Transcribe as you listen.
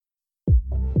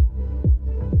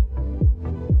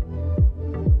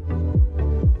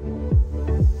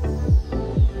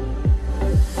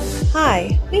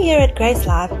Hi, we here at Grace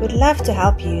Life would love to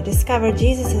help you discover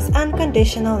Jesus'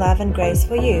 unconditional love and grace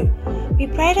for you. We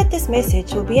pray that this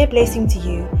message will be a blessing to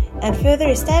you and further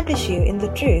establish you in the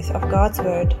truth of God's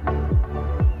Word.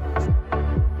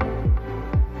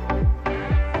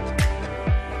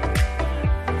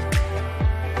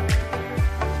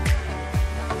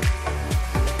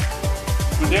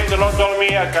 Today the Lord told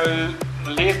me I can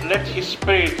let His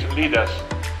Spirit lead us.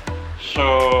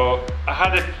 So I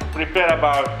had to prepare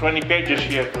about 20 pages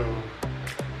here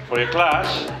for a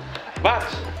class, but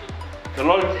the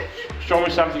Lord showed me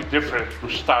something different to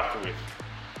start with.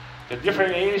 The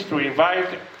difference is to invite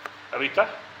Rita,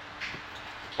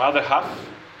 my other half,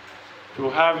 to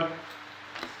have.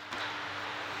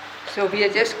 So we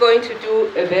are just going to do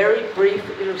a very brief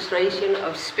illustration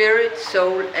of spirit,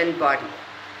 soul and body.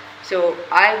 So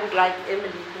I would like Emily,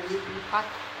 can you be hot?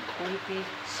 Can you be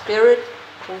spirit?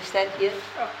 Can you stand here?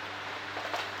 Oh.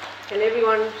 Can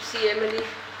everyone see Emily?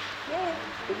 Yeah.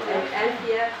 And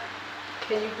here,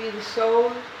 can you be the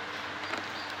soul?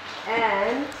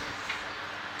 And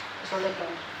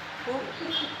who?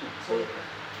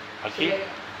 Aquí.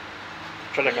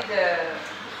 Be the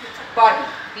body.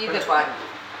 Be the body.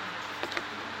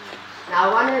 Now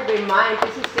I want to remind,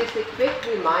 this is just a quick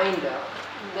reminder,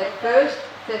 that 1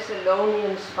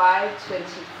 Thessalonians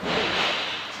 5:23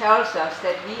 tells us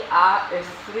that we are a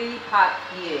three-part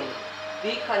being.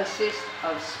 We consist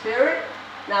of spirit.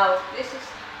 Now this is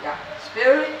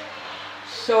spirit,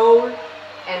 soul,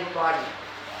 and body.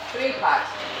 Three parts.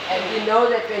 And we know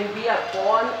that when we are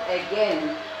born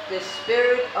again, the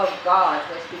Spirit of God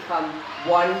has become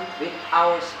one with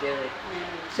our spirit.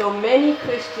 So many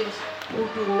Christians who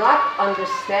do not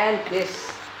understand this,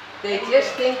 they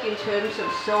just think in terms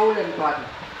of soul and body.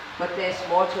 But there's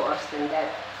more to us than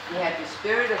that. We have the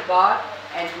Spirit of God,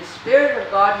 and the Spirit of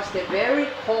God is the very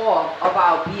core of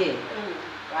our being,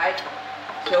 right?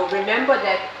 So remember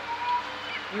that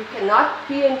you cannot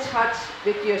be in touch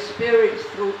with your spirit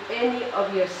through any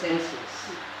of your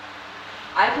senses.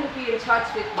 I can be in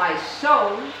touch with my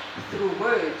soul through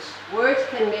words. Words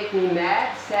can make me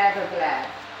mad, sad, or glad.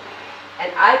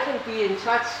 And I can be in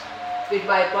touch with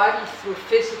my body through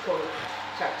physical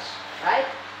touch, right?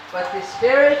 But the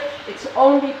spirit, it's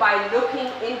only by looking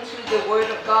into the Word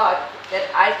of God that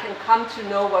I can come to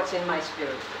know what's in my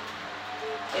spirit.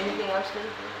 Anything else, Lily?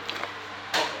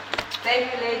 Thank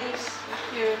you, ladies.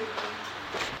 Thank you.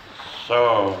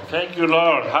 So, thank you,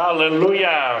 Lord.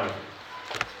 Hallelujah.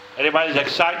 Everybody's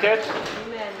excited?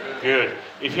 Amen. Good.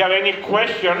 If you have any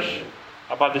questions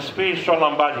about the spirit, soul,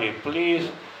 and body,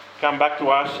 please come back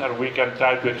to us and we can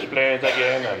try to explain it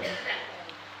again and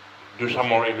do some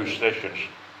more illustrations.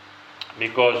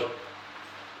 Because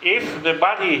if the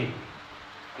body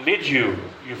leads you,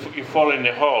 you fall in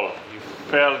the hole. You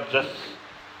fell just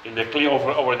in the cliff,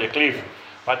 over the cliff.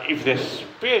 But if the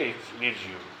Spirit leads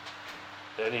you,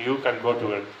 then you can go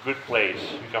to a good place.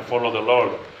 You can follow the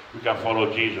Lord. You can follow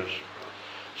Jesus.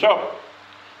 So,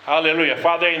 hallelujah.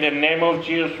 Father, in the name of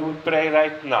Jesus, we pray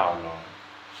right now, Lord.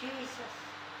 Jesus.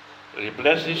 We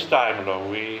bless this time,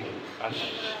 Lord. As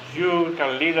you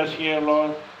can lead us here,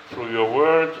 Lord, through your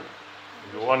word.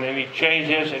 If you want any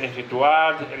changes, anything to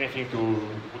add, anything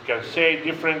we can say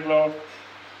different, Lord,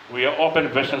 we are open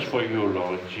vessels for you,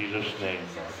 Lord, in Jesus' name.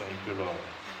 Lord. Thank you, Lord.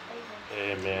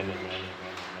 Amen, amen, amen, amen.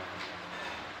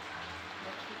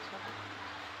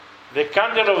 The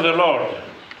candle of the Lord.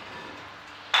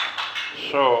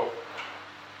 So,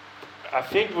 I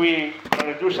think we're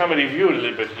going to do some review a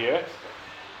little bit here.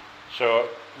 So,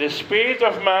 the spirit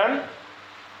of man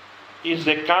is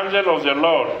the candle of the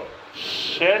Lord,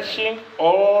 searching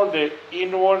all the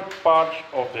inward parts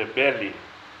of the belly.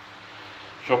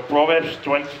 So Proverbs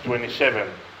 20:27.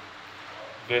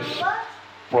 This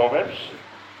Proverbs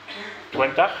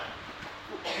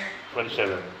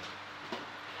 20:27.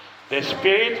 The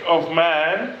spirit of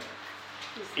man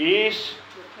is.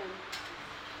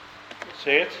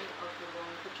 Say it.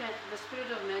 The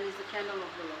spirit of man is the candle of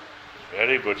the Lord.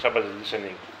 Very good. Somebody's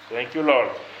listening. Thank you, Lord.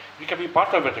 You can be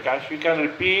part of it, guys. You can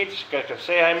repeat, you can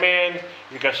say amen,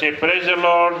 you can say praise the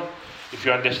Lord. If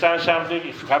you understand something,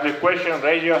 if you have a question,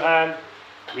 raise your hand.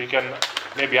 We can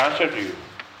maybe answer to you.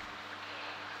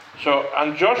 So,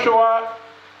 and Joshua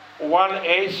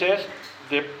 1:8 says,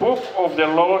 the book of the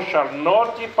law shall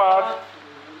not depart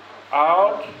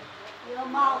out. Your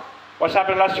mouth. What's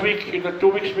happened last week, 2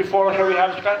 weeks before, so we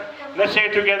have, let's say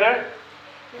it together.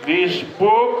 This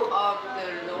book Of the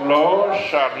law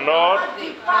shall not,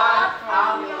 depart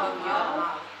from your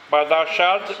mouth, but thou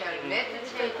shalt shall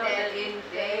meditate therein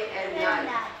day and night,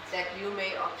 that you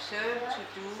may observe to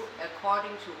do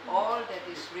according to all that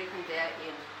is written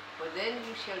therein. For then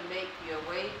you shall make your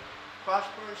way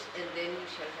prosperous, and then you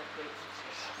shall have great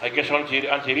success. I guess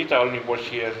Auntie Rita only was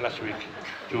here last week,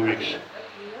 2 weeks.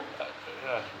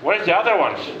 Where's the other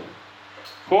ones?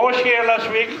 Who was here last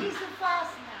week? She's the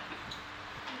fast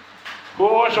now. Who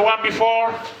was the one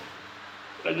before?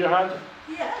 Raise your hand.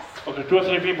 Yes. Okay, 2 or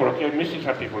 3 people. Okay, missing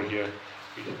some people here.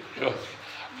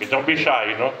 Okay, don't be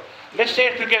shy, you know. Let's say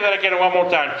it together again one more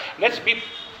time. Let's be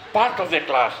part of the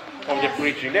class, of the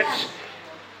preaching. Let's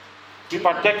be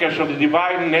partakers of the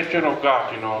divine nature of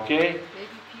God, you know, okay? Maybe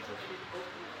people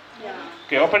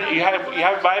should open it. Okay, open. You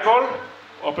have Bible?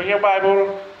 Open your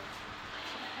Bible.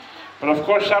 But of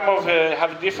course, some of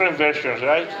have different versions,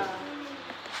 right?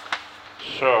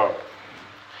 So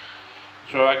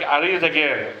I read it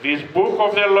again. This book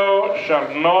of the law shall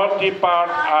not depart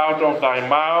out of thy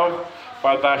mouth,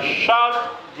 but thou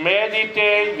shalt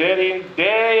meditate therein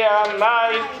day and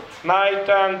night, night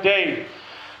and day,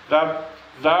 that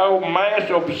thou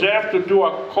mayest observe to do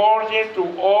according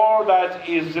to all that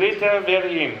is written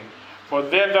therein. For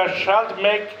then thou shalt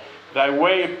make thy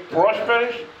way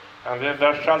prosperous, and then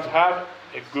thou shalt have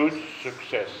a good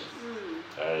success.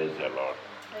 Praise the Lord.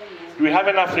 Do we have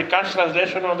an Afrikaans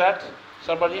translation on that?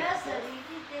 Somebody? Yes, sir. We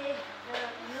did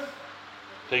youth.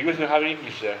 The youth will have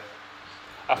English there.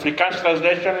 Afrikaans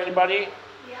translation, anybody?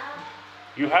 Yeah.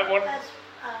 You have one?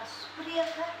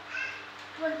 Spreuke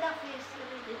 20 vers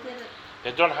 3.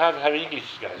 They don't have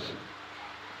English, guys.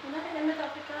 You know, in the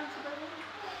Afrikaans,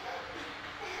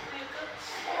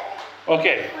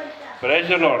 Okay. Praise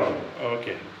the Lord.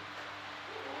 Okay.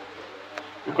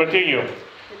 We continue. the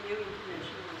New International.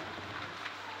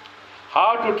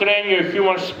 How to train your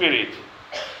human spirit.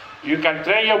 You can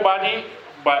train your body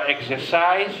by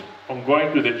exercise on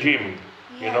going to the gym.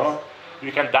 You Yes. know,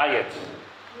 you can diet.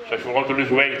 So if you want to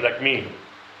lose weight like me,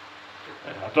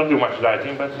 I don't do much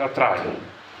dieting, but I'll try.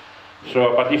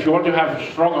 So, but if you want to have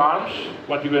strong arms,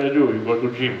 what you going to do? You go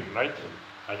to gym, right?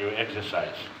 And you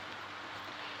exercise.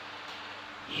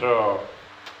 So,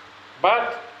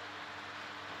 but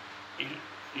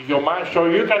your mind, so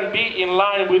you can be in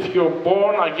line with your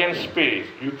born again spirit.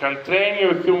 You can train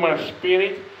your human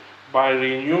spirit by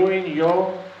renewing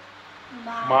your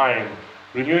mind.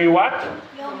 Renewing what?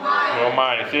 Your mind. Your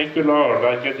mind. Thank you, Lord.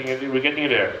 We're getting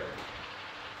there.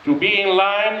 To be in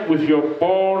line with your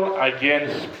born again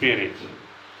spirit.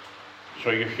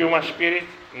 So your human spirit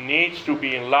needs to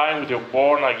be in line with your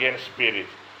born again spirit.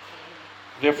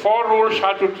 The 4 rules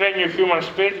how to train your human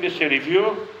spirit. This is a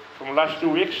review from last 2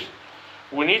 weeks.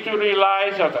 We need to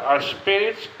realize that our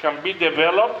spirits can be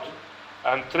developed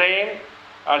and trained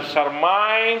as our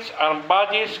minds and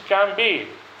bodies can be.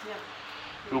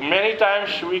 Too many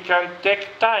times we can take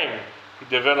time to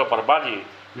develop our body.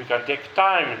 We can take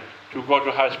time to go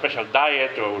to have a special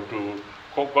diet or to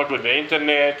go to the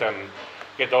internet and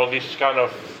get all these kind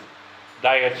of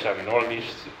diets and all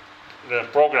these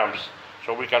programs.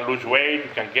 So we can lose weight,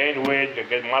 we can gain weight, we can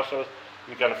get muscles,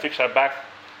 we can fix our back.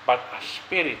 But our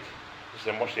spirit is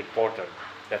the most important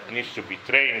that needs to be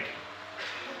trained.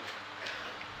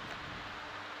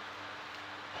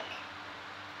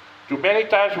 Too many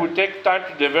times we take time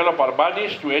to develop our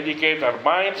bodies, to educate our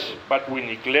minds, but we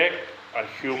neglect our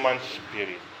human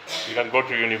spirit. We can go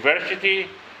to university,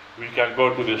 we can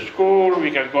go to the school, we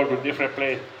can go to different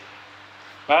places.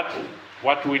 But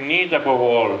what we need above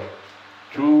all,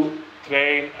 to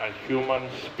train our human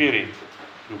spirit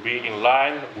to be in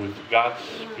line with God's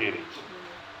spirit.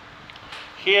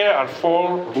 Here are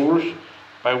 4 rules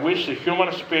by which the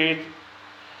human spirit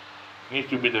needs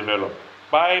to be developed.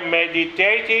 By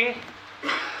meditating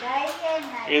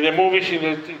in the movies in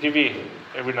the TV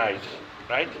every night,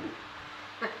 right?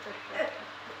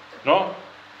 No?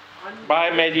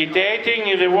 By meditating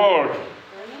in the Word.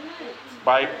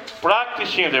 By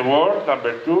practicing the Word,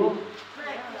 number 2.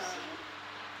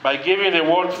 By giving the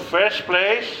Word first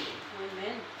place.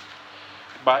 Amen.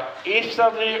 By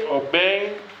instantly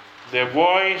obeying the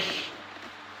voice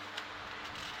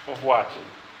of what?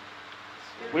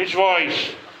 Which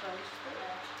voice?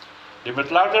 A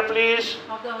bit louder, please.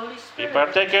 Of the Holy Be Spirit.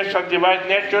 partakers of divine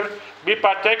nature. Be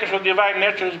partakers of divine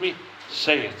nature.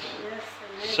 Say it. Yes,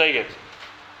 amen. Say it.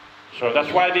 So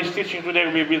that's why this teaching today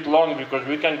will be a bit long, because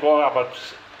we can go about,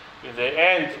 in the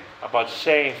end, about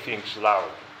saying things loud.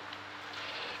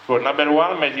 So number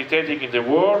 1, meditating in the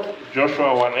Word,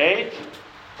 Joshua 1:8.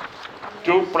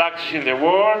 2, practicing the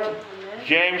Word,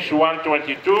 James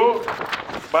 1:22.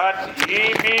 But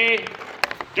ye be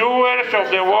doers of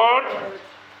the Word,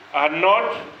 and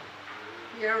not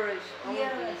Hearers only,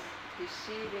 Hearers.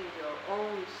 deceiving your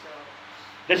own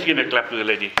selves. Let's give a clap to the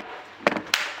lady.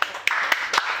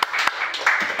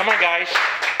 Come on, guys.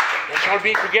 Let's all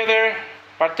be together,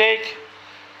 partake.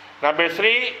 Number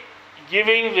 3,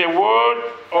 giving the word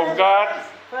of God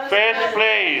first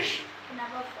place.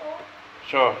 Number 4.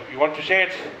 So, you want to say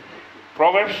it?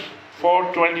 Proverbs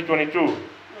 4:20-22. Amen.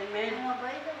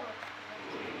 Obey the word.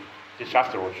 It's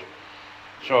afterwards.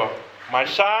 So, my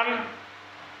son,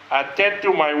 attend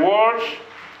to my words,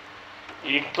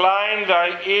 incline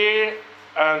thy ear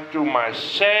unto my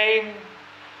saying,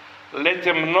 let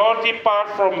them not depart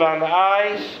from thine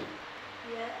eyes,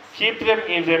 Yes. keep them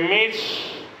in the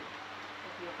midst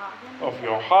of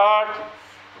your heart,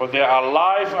 for they are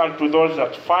life unto those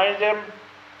that find them,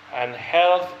 and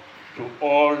health to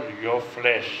all your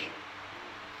flesh.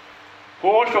 Who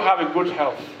also have a good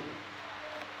health?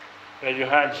 Raise your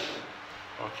hands.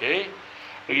 Okay.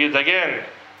 Read it again.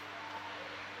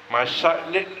 My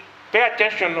son, pay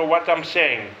attention to what I'm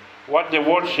saying, what the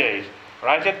word says.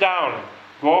 Write it down.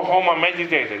 Go home and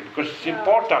meditate it, because it's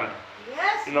important.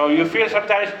 Yes. You know, you feel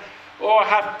sometimes, oh, I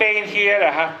have pain here,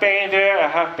 I have pain there, I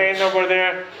have pain over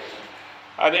there,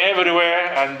 and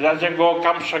everywhere, and doesn't go,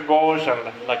 comes and goes, and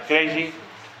like crazy.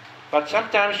 But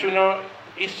sometimes, you know,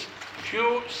 it's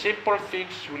few simple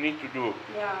things you need to do.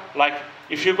 Yeah. Like,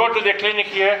 if you go to the clinic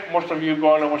here, most of you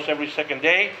go almost every second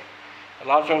day.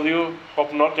 Lots of you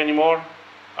hope not anymore,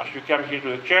 as you come here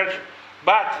to the church.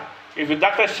 But if the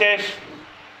doctor says,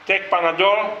 take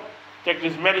Panadol, take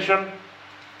this medicine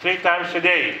 3 times a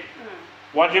day,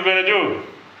 what are you going to do?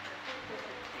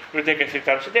 You take it 3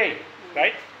 times a day,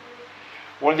 right?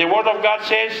 When the Word of God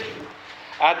says,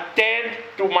 attend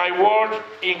to my word,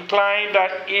 incline thy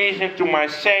ears into my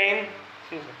saying,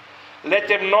 let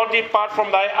them not depart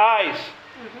from thy eyes.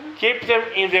 Keep them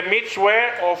in the midst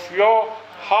where of your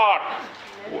heart.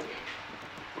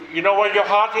 You know where your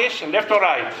heart is? Left or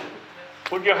right?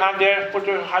 Put your hand there. Put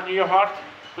your hand in your heart,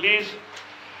 please.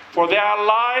 For they are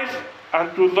life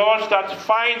unto those that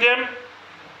find them,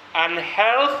 and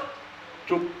health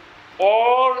to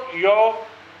all your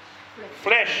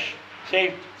flesh.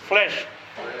 Say flesh.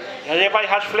 Everybody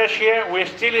has flesh here. We're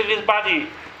still in this body.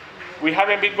 We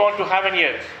haven't been gone to heaven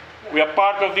yet. We are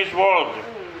part of this world.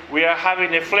 We are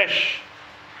having a flesh,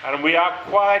 and we are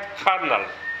quite carnal.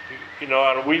 You know,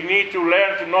 and we need to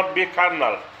learn to not be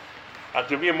carnal and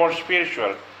to be more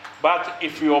spiritual. But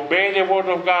if we obey the word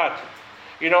of God,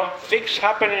 you know, things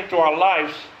happen into our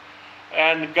lives,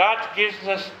 and God gives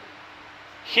us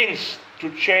hints to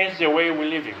change the way we're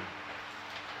living,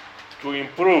 to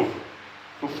improve,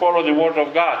 to follow the word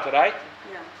of God, right?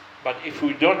 Yeah. But if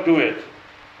we don't do it,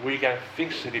 we can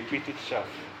things repeat itself.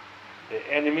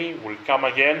 The enemy will come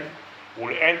again,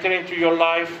 will enter into your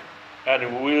life,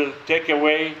 and will take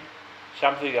away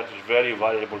something that is very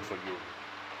valuable for you.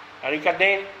 And you can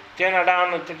then turn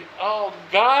around and think, oh,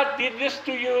 God did this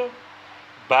to you.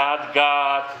 Bad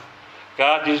God.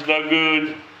 God is not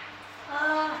good.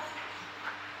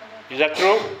 Is that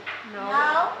true?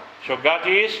 No. So God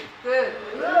is? Good.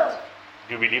 Good.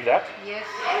 Do you believe that? Yes.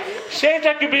 Say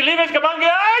that you believe it. Come on,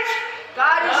 guys.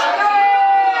 God is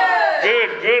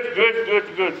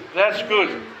good. Good. That's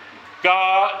good.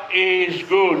 God is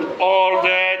good all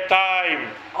the time.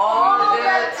 All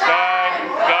the time.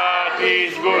 God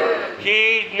is good.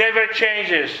 He never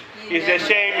changes. He's the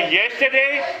same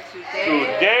yesterday,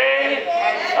 today,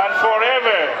 and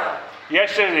forever.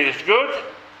 Yesterday is good,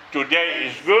 today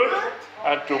is good,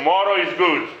 and tomorrow is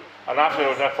good, and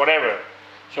afterwards and forever.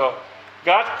 So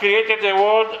God created the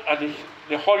world and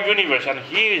the whole universe, and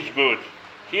He is good.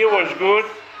 He was good,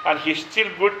 and He's still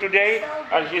good today,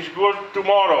 and He's good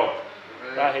tomorrow.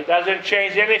 He doesn't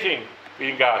change anything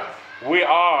in God. We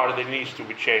are the needs to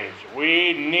be changed.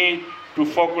 We need to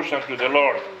focus onto the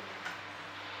Lord.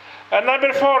 And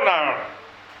number 4 now.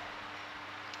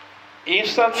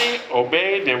 Instantly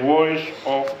obey the voice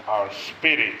of our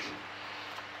spirit.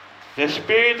 The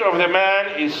spirit of the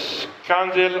man is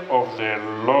candle of the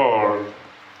Lord.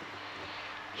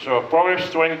 So Proverbs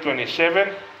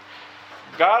 20:27.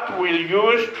 God will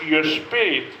use your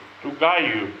spirit to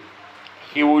guide you.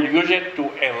 He will use it to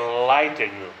enlighten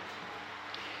you.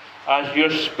 As your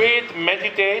spirit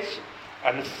meditates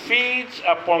and feeds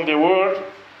upon the word,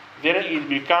 then it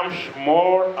becomes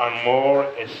more and more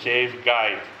a safe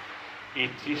guide.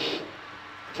 It is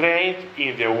trained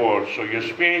in the word. So your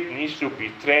spirit needs to be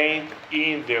trained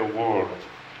in the word.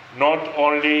 Not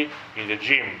only in the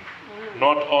gym,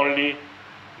 not only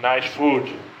nice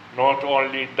food, not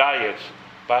only diets,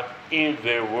 but in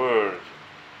the word.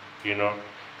 You know.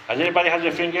 Has anybody has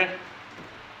a finger?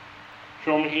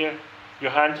 Show me here.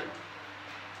 Your hand.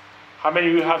 How many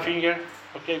of you have finger?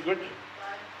 Okay, good.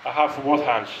 I have both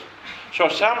hands. So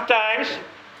sometimes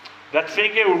that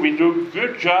finger will be do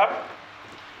good job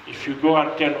if you go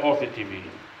and turn off the TV.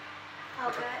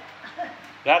 Okay.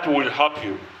 That will help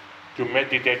you. to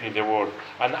meditate in the Word.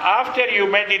 And after you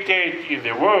meditate in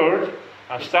the Word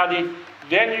and study,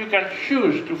 then you can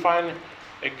choose to find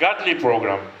a godly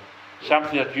program,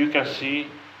 something that you can see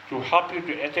to help you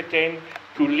to entertain,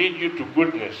 to lead you to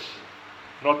goodness,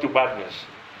 not to badness.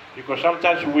 Because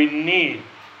sometimes we need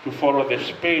to follow the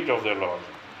Spirit of the Lord.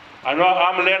 I know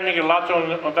I'm learning a lot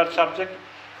on that subject.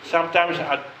 Sometimes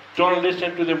I don't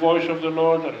listen to the voice of the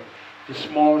Lord and the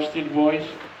small, still voice,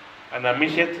 and I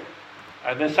miss it.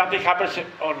 And then something happens,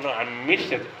 oh no, I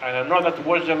missed it. And I know that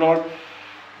was the Lord,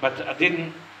 but I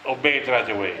didn't obey it right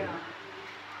away.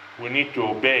 We need to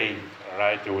obey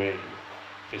right away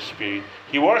the Spirit.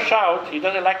 He won't shout. He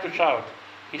doesn't like to shout.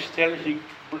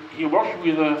 He works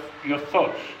with your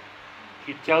thoughts.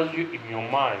 He tells you in your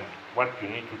mind what you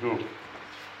need to do.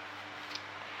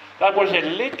 That was a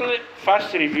little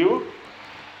fast review.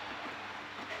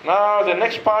 Now the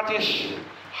next part is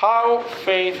how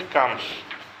faith comes.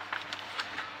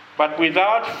 But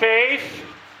without faith,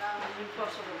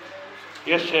 Impossible.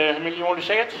 yes, Emily, you want to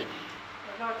say it?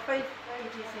 Without faith,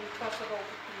 it is impossible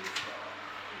to please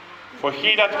God. For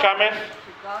he that cometh,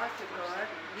 To God,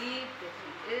 believe that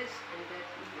He is, and that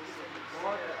He is a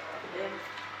rewarder of them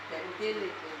that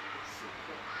diligently seek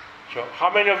Him. so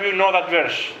how many of you know that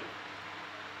verse?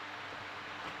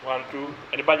 1, 2.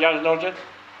 Anybody else knows it?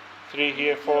 3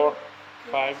 here, 4,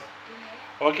 5.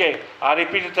 Okay, I'll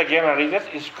repeat it again and read it.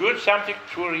 It's good something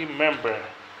to remember.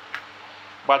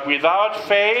 But without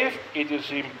faith, it is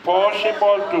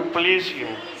impossible to please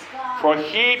Him. For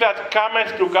he that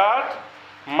cometh to God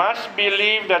must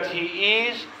believe that He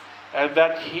is, and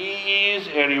that He is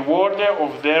a rewarder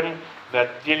of them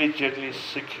that diligently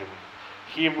seek Him.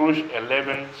 Hebrews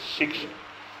 11:6.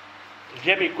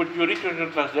 Jimmy, could you read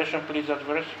your translation, please, that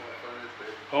verse?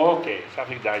 Okay,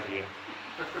 something died here.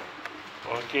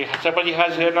 Okay, somebody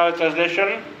has another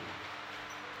translation?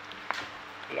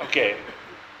 Okay,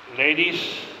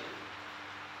 ladies.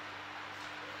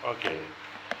 Okay.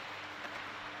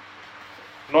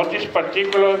 Notice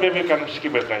particularly, maybe you can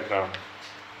skip it right now.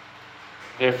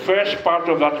 The first part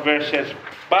of that verse says,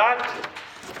 but.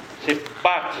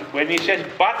 When he says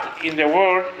but in the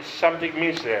word, something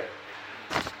means there.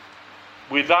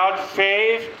 Without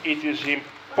faith, it is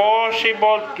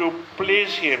impossible to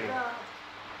please Him.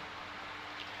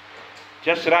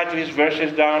 Just write these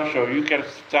verses down so you can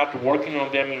start working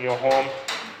on them in your home.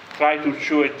 Try to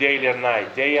chew it daily and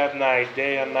night, day and night,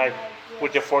 day and night.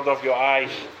 Put the front of your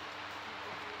eyes.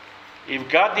 If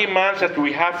God demands that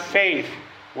we have faith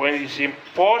when it's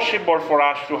impossible for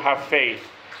us to have faith,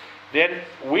 then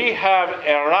we have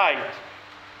a right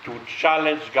to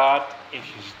challenge God in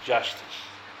His justice.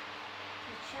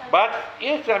 But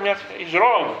yes, I mean, it's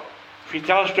wrong. If He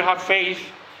tells us to have faith,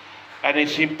 and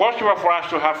it's impossible for us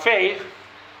to have faith,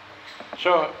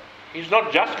 so He's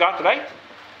not just God, right?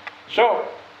 So,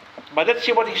 but let's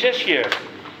see what He says here.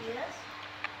 Yes.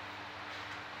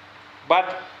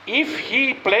 But if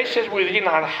He places within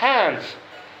our hands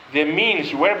the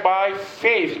means whereby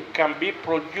faith can be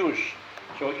produced,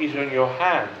 so it's in your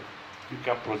hand, you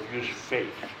can produce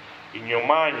faith. In your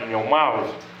mind, in your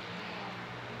mouth.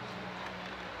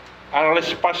 Our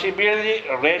responsibility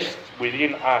rests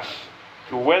within us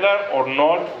to whether or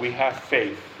not we have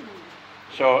faith.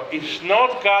 So it's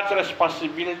not God's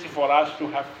responsibility for us to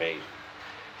have faith.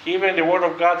 Even the Word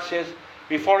of God says,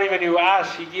 before even you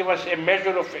ask, He gives us a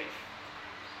measure of faith.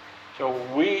 So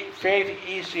faith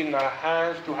is in our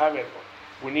hands to have it.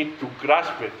 We need to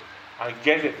grasp it and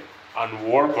get it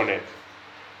and work on it.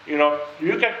 You know,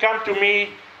 you can come to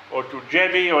me or to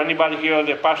Jebby or anybody here,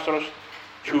 the pastors,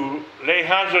 to lay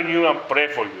hands on you and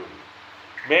pray for you.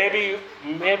 Maybe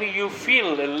you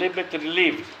feel a little bit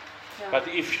relieved. Yeah. But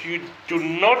if you do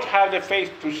not have the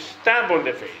faith to stand on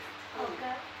the faith,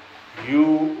 Okay. you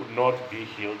will not be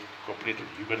healed completely.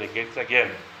 You're going to get it again.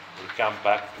 It will come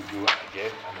back to you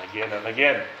again and again and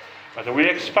again. But we'll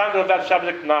expand on that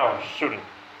subject now, soon.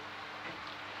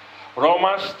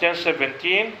 Romans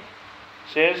 10:17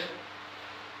 says,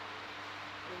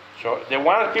 so the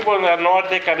one people that know,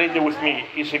 they can read it with me,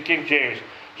 is in King James.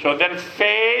 So then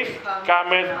faith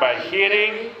cometh by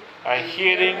hearing, and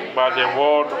hearing by the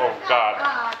word of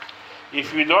God.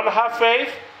 If you don't have faith,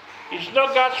 it's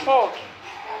not God's fault.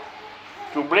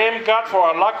 To blame God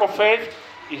for a lack of faith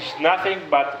is nothing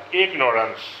but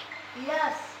ignorance.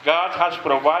 Yes. God has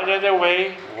provided a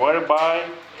way whereby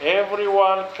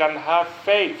everyone can have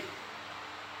faith.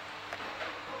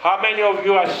 How many of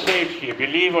you are saved here?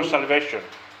 Believe of salvation?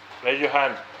 Raise your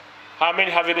hand. How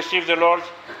many have you received the Lord?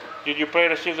 Did you pray,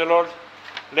 receive the Lord?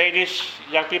 Ladies,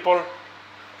 young people,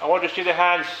 I want to see the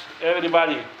hands,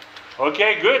 everybody.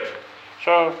 Okay, good.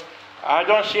 So, I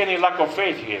don't see any lack of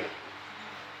faith here.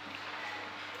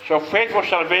 So faith for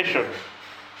salvation.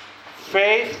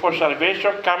 Faith for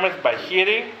salvation cometh by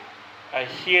hearing, and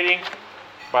hearing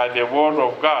by the word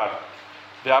of God.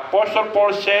 The Apostle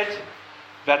Paul said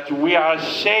that we are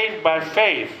saved by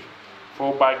faith,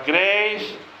 for by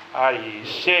grace are ye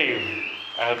saved,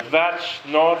 and that's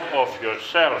not of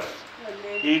yourself.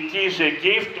 It is a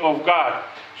gift of God.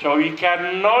 So you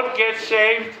cannot get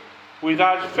saved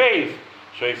without faith.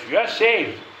 So if you are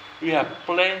saved, you have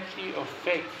plenty of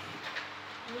faith.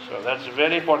 So that's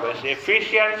very important. It's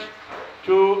Ephesians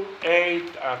 2, 8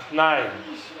 and 9.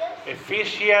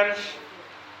 Ephesians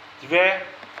 2,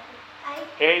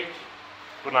 8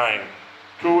 to 9.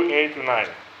 2, 8 to 9.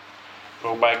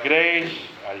 For by grace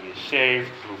are ye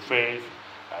saved through faith,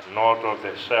 and not of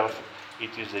yourself.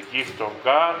 It is the gift of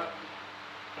God.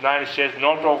 9 says,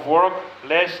 not of work,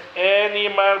 lest any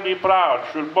man be proud,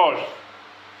 should boast.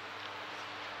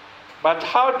 But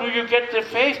how do you get the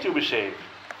faith to be saved?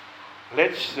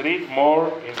 Let's read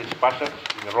more in this passage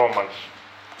in Romans.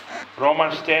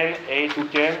 Romans 10, 8 to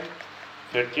 10,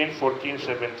 13, 14,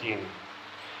 17.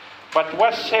 But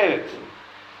what said?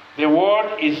 The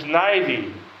word is nigh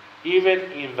thee, even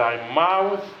in thy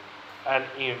mouth and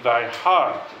in thy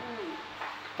heart.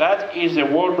 That is the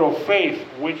word of faith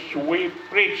which we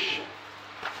preach.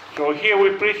 So here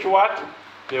we preach what?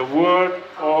 The word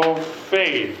of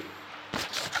faith.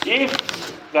 If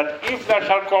thou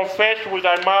shalt confess with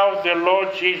thy mouth the Lord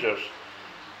Jesus,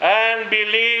 and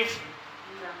believe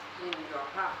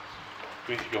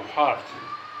with your heart,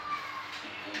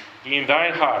 in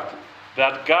thine heart,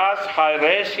 that God hath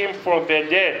raised him from the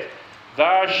dead,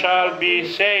 thou shalt be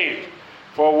saved.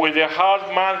 For with the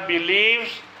heart man believes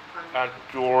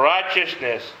unto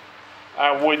righteousness,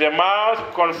 and with the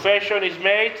mouth confession is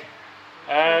made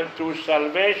unto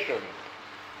salvation.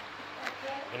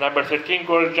 And number 13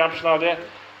 jumps now there.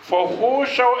 For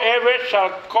whosoever shall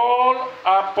call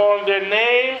upon the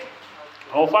name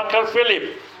of Uncle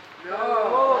Philip.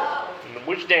 No.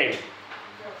 Which name?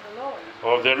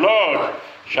 Of the Lord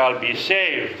shall be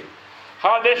saved.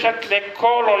 How then shall they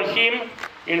call on him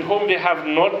in whom they have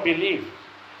not believed?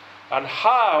 And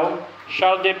how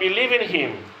shall they believe in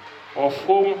him of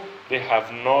whom they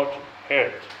have not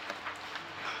heard?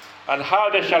 And how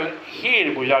they shall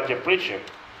hear without a preacher?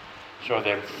 So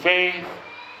then faith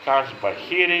comes by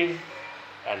hearing,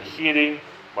 and hearing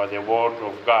by the word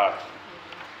of God.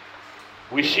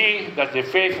 We see that the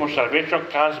faith for salvation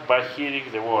comes by hearing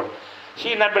the word.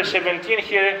 See number 17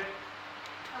 here.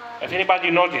 If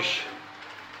anybody notice,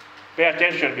 pay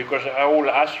attention, because I will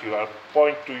ask you, I'll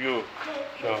point to you.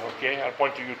 So, okay, I'll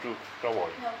point to you too. Don't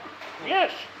worry.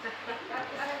 Yes.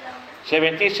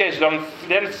 17 says,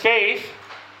 then faith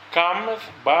cometh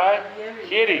by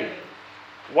hearing.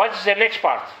 What's the next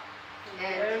part?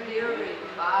 And hearing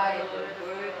by the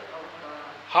word of God.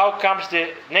 How comes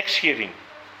the next hearing?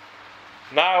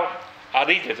 Now, I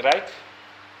read it, right?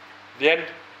 Then,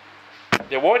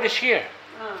 the word is here.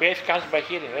 Faith comes by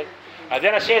hearing, right? And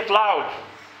then I say it loud,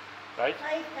 right?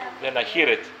 Then I hear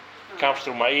it. It comes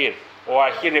through my ear. Or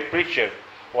I hear a preacher.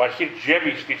 Or I hear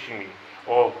Jebby teaching me.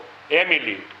 Or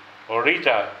Emily. Or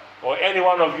Rita. Or any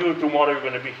one of you tomorrow you're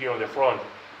going to be here on the front.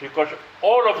 Because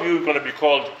all of you are going to be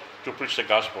called to preach the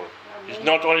gospel. It's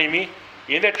not only me.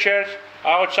 In the church,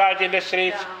 outside in the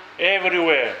streets,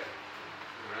 everywhere.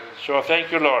 So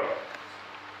thank you, Lord.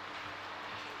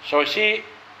 So see,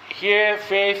 here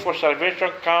faith for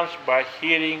salvation comes by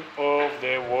hearing of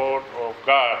the word of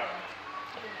God.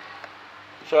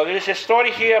 So there is a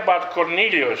story here about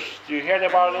Cornelius. Do you hear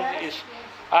about it? It's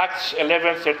Acts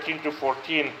 11, 13 to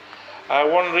 14. I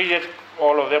won't read it,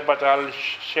 all of them, but I'll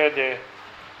share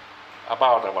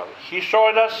about it. He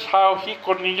showed us how he,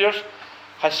 Cornelius,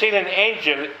 had seen an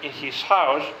angel in his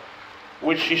house,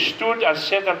 which he stood and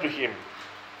said unto him.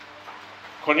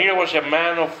 Cornelius was a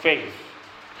man of faith.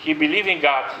 He believed in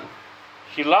God.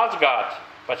 He loved God,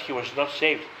 but he was not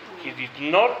saved. He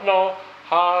did not know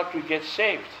how to get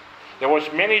saved. There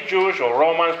was many Jews or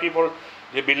Romans people,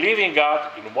 they believe in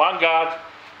God, in one God,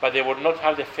 but they would not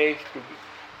have the faith to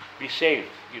be saved,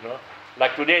 you know.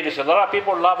 Like today, there's a lot of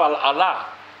people love Allah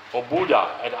or Buddha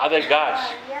and other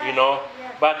gods, you know,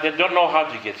 but they don't know how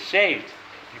to get saved,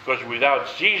 because without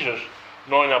Jesus,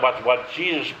 knowing about what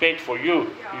Jesus paid for you,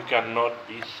 you cannot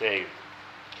be saved.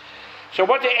 So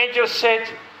what the angel said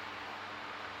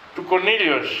to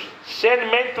Cornelius,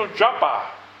 send men to Joppa.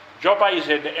 Joppa is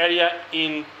an area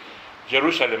in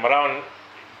Jerusalem, around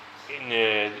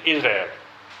in Israel.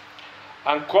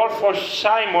 And call for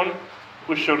Simon,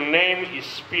 whose name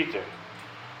is Peter,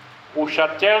 who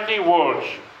shall tell thee words,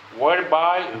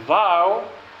 whereby thou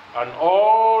and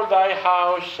all thy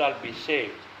house shall be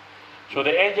saved. So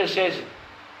the angel says,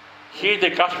 hear the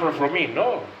gospel from me.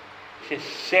 No. He says,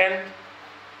 send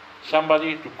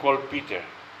somebody to call Peter.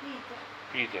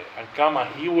 Peter. And come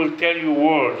and he will tell you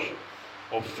words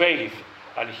of faith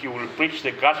and he will preach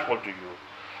the gospel to you.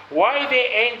 Why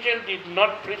the angel did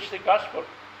not preach the gospel?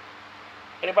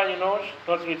 Anybody knows?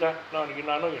 Not Rita? No, you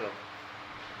know, you know.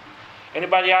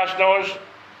 Anybody else knows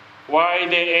why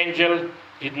the angel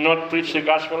did not preach the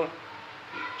gospel?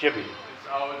 Jimmy. It's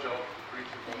our job to preach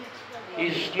the gospel.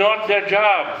 It's not their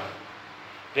job.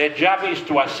 Their job is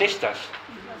to assist us,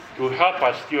 to help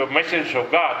us to a message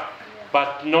of God,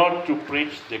 but not to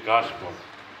preach the gospel.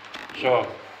 So,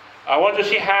 I want to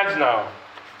see hands now.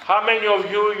 How many of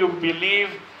you believe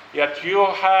that you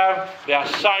have the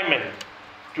assignment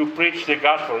to preach the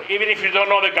gospel? Even if you don't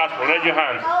know the gospel, raise your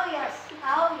hand. Oh yes.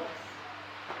 Oh yes.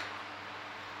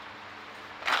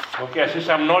 Okay, I see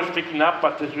some noise picking up,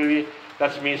 but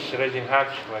that means raising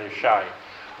hands when you're shy.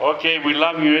 Okay, we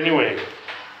love you anyway.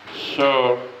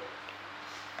 So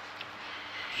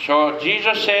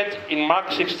Jesus said in Mark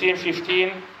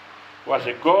 16:15, was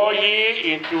go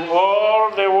ye into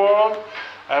all the world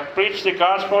and preach the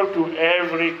gospel to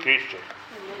every Christian.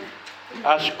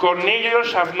 As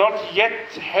Cornelius have not yet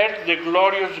heard the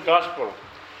glorious gospel.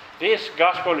 This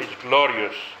gospel is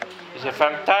glorious. It's a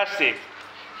fantastic.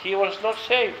 He was not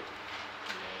saved.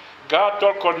 God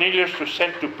told Cornelius to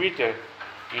send to Peter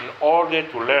in order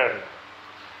to learn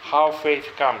how faith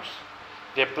comes,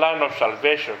 the plan of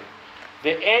salvation.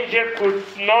 The angel could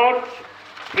not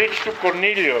preach to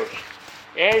Cornelius.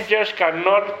 Angels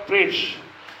cannot preach.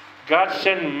 God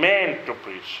sent men to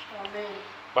preach. Amen.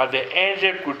 But the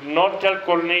angel could not tell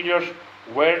Cornelius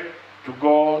where to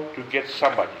go to get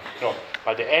somebody. No.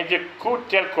 But the angel could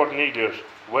tell Cornelius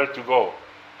where to go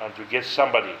and to get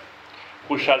somebody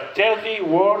who shall tell thee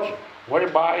words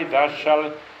whereby thou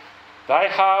shalt thy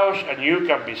house and you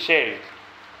can be saved.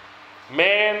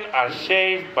 Men are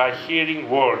saved by hearing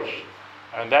words,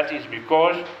 and that is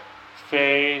because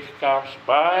faith comes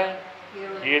by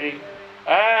hearing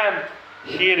and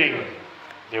hearing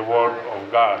the word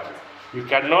of God. You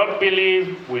cannot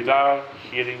believe without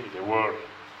hearing the word.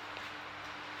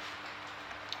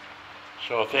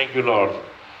 So thank you, Lord.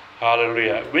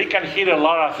 Hallelujah. We can hear a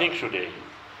lot of things today.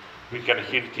 We can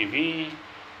hear TV,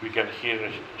 we can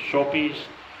hear showbiz,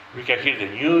 we can hear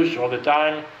the news all the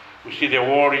time. We see the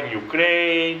war in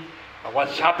Ukraine, and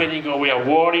what's happening, we are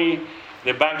worried.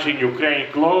 The banks in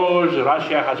Ukraine closed,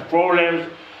 Russia has problems,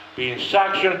 being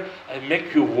sanctioned, and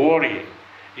make you worry.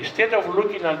 Instead of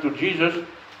looking unto Jesus,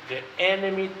 the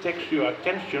enemy takes your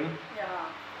attention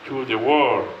to the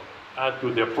war and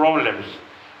to the problems.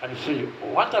 And say,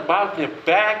 what about the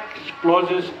bank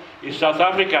closes in South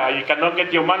Africa? You cannot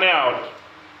get your money out.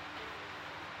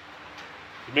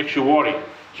 It makes you worry.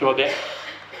 So the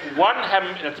one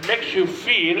that makes you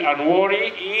fear and worry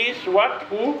is what?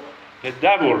 Who? The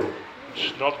devil.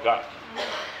 It's not God.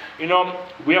 You know,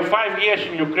 we have 5 years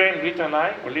in Ukraine, Rita and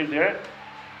I, we live there.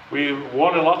 We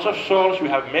won lots of souls. We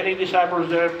have many disciples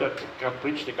there that can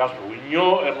preach the gospel. We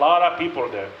know a lot of people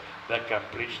there that can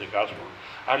preach the gospel.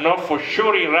 I know for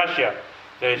sure in Russia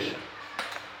there's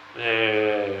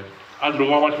Andrew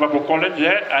Woman's Bible College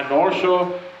there, and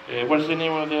also, what's the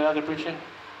name of the other preacher?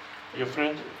 Your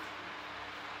friend?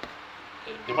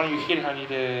 The one you hear, honey,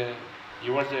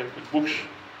 you want the books?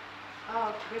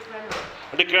 Oh, Rick Reynolds.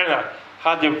 Rick Reynolds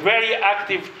had a very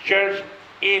active church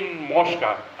in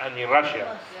Moscow and in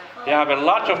Russia. They have a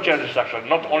lot of churches actually,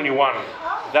 not only one,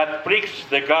 that preach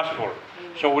the gospel.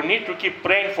 So we need to keep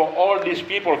praying for all these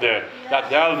people there, that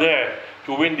they are there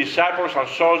to win disciples and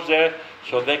souls there,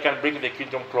 so they can bring the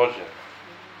kingdom closer.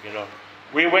 You know,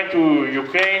 we went to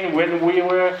Ukraine when we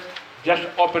were just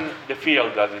open the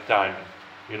field at the time.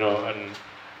 You know, and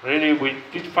really we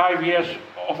did 5 years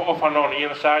off and on,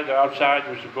 inside or outside.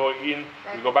 We should go in,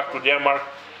 we go back to Denmark,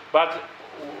 but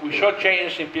we saw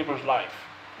changes in people's life,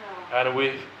 and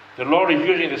the Lord is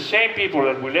using the same people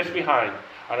that we left behind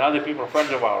and other people,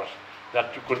 friends of ours,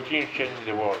 that to continue changing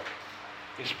the world.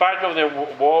 In spite of the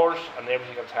wars and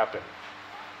everything that's happened.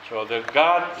 So the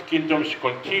God's kingdom is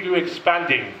continue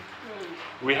expanding.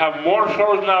 We have more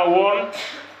souls now won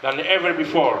than ever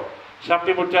before. Some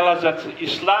people tell us that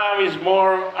Islam is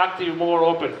more active, more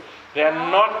open. They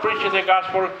are not preaching the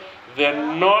gospel. They're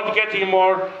not getting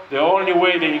more. The only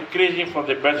way they're increasing from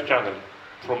the birth channel,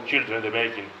 from children they're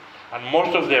making. And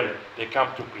most of them, they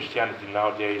come to Christianity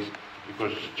nowadays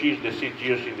because they see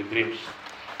Jesus in the dreams.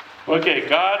 Okay,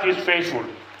 God is faithful.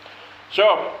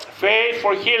 So, faith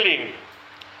for healing.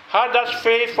 How does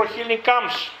faith for healing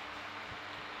comes?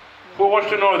 Who wants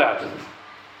to know that?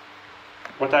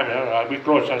 What time? Are we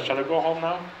close? Shall I go home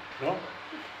now? No?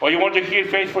 Or you want to hear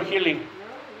faith for healing?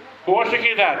 Who wants to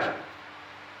hear that?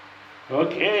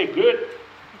 Okay, good.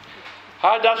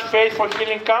 How does faith for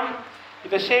healing come? In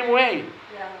the same way.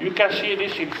 You can see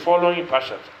this in following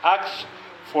passage. Acts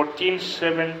 14,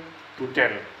 7 to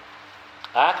 10.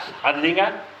 Acts,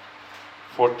 Handlingar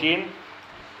 14,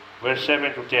 verse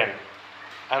 7 to 10.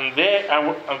 And there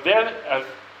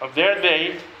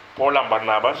they, Paul and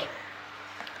Barnabas,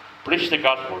 preached the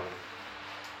gospel.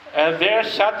 And there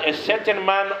sat a certain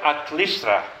man at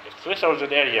Lystra. Lystra was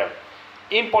an area,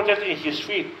 impotent in his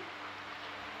feet,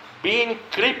 being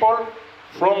crippled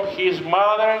from his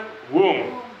mother's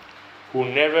womb, who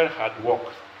never had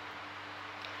walked.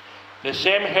 The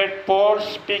same heard Paul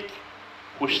speak,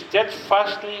 who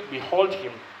steadfastly beheld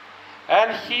him,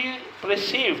 and he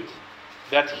perceived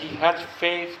that he had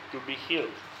faith to be healed.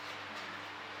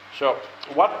 So,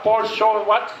 what Paul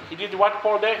saw, he did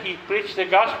Paul there? He preached the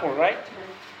gospel, right?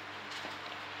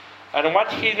 And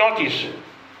what he noticed?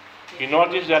 He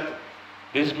noticed that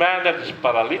this man that is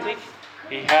paralytic,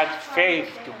 he had faith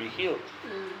to be healed.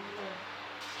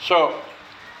 So,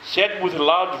 said with a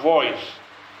loud voice,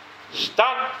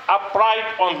 "Stand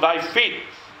upright on thy feet."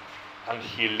 And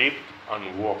he leaped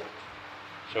and walked.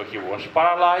 So he was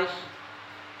paralyzed.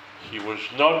 He was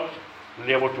not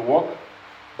able to walk.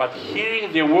 But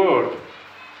hearing the word,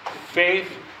 faith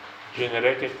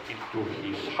generated into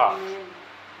his heart.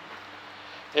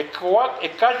 A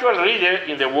casual reader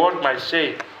in the word might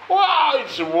say, "Wow,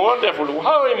 it's wonderful.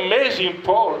 How amazing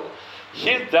Paul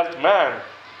healed that man."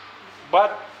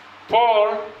 But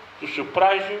Paul, to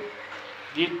surprise you,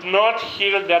 did not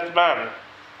heal that man.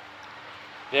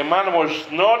 The man was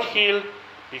not healed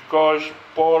because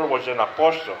Paul was an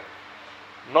apostle.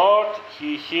 Not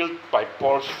he healed by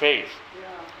Paul's faith.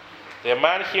 The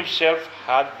man himself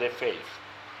had the faith.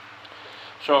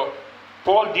 So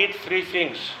Paul did three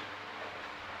things.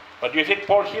 But do you think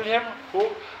Paul healed him? Who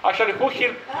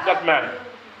healed that man?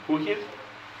 Who healed?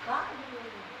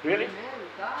 Really?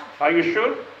 Are you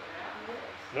sure?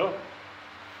 No.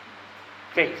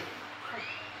 Faith.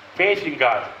 Faith in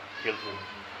God healed him.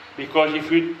 Because if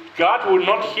God will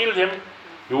not heal him,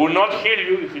 He will not heal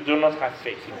you if you do not have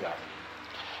faith in God.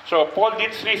 So Paul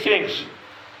did three things.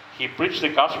 He preached the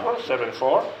gospel,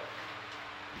 7:4.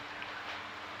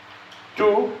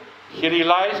 2, he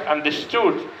realized,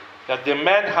 understood that the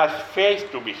man has faith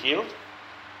to be healed.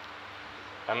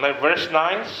 And then verse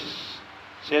 9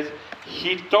 says,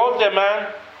 he told the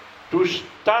man to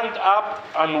stand up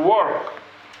and work.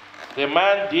 The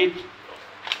man did.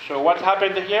 So what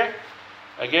happened here?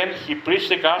 Again, he preached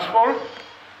the gospel.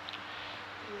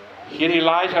 He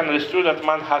realized and understood that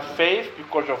man had faith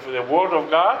because of the word of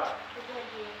God.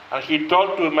 And he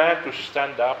told the man to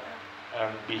stand up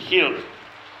and be healed.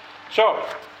 So,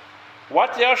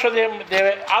 what also the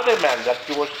other man that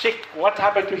he was sick, what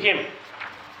happened to him?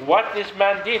 What this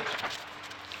man did?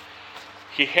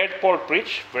 He heard Paul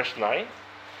preach, verse 9.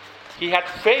 He had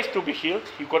faith to be healed.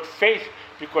 He got faith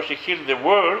because he heard the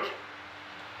word.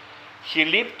 He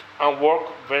leaped and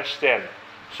walked, verse 10.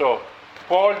 So,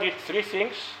 Paul did three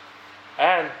things,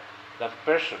 and that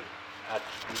person had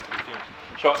three things.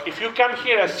 So, if you come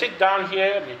here and sit down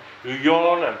here, you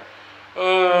yawn and,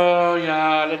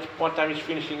 one time is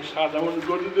finishing, it's hard, I want to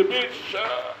go to the beach,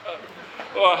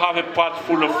 or have a pot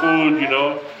full of food,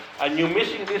 and you're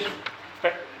missing these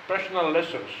personal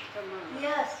lessons.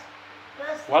 Yes.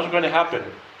 What's going to happen?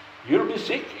 You'll be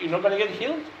sick, you're not going to get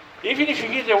healed. Even if you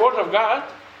hear the word of God,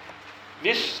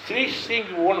 these three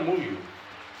things won't move you.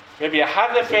 Maybe I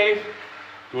have the faith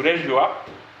to raise you up,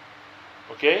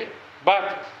 okay?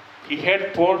 But he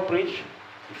heard Paul preach.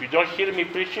 If you don't hear me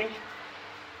preaching,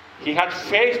 he had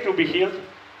faith to be healed.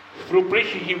 Through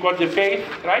preaching, he got the faith,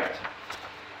 right?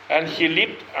 And he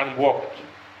leaped and walked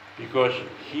because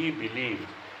he believed.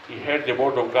 He heard the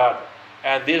word of God.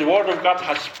 And this word of God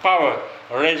has power,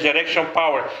 resurrection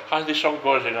power. As the song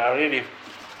goes, and I really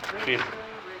feel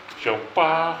so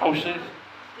power. How is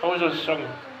the song?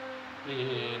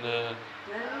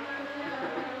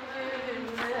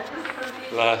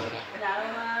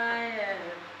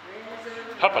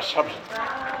 Help us.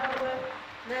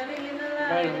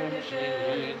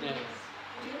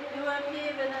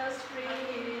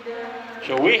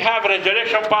 So we have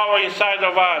resurrection power inside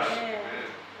of us.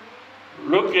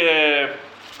 Look,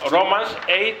 Romans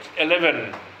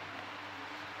 8:11.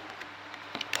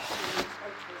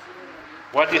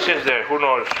 What it says there? Who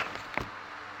knows?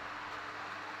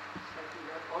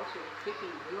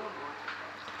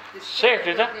 Say it,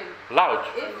 Rita. Loud.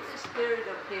 If the spirit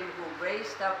of him who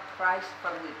raised up Christ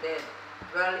from the dead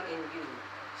dwell in you,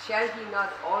 shall he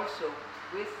not also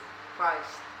with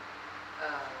Christ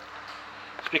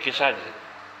Speak inside.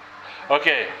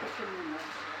 Okay.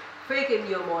 Quicken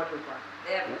your mortal body.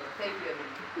 There we go. Thank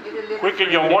you. Get a little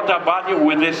Quicken your mortal body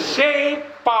with the same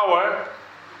power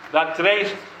that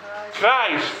raised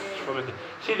Christ from the dead.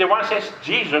 See, the one says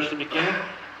Jesus to the king,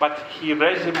 but he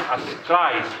raised him as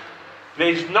Christ. There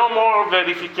is no more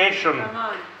verification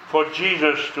for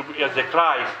Jesus to be as the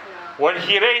Christ. When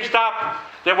he raised up,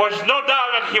 there was no doubt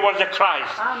that he was the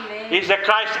Christ. Amen. He's the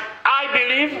Christ I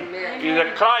believe. Amen. He's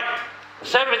the Christ.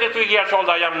 72 years old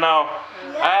I am now,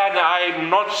 and I'm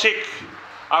not sick.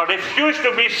 I refuse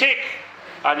to be sick.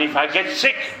 And if I get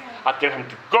sick, I tell him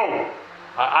to go.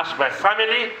 I ask my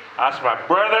family, I ask my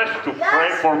brothers to pray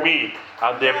for me.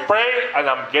 And they pray, and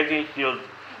I'm getting healed.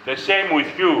 The same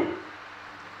with you.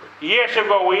 Years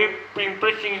ago, we've been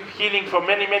preaching healing for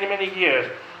many, many, many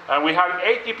years. And we have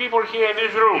 80 people here in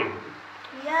this room.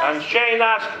 And Shane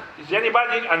asked, is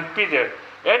anybody, and Peter,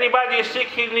 anybody sick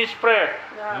he needs prayer?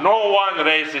 No one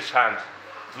raised his hand.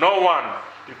 No one,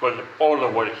 because all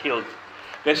were healed.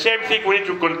 The same thing we need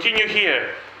to continue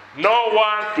here. No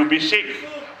one to be sick.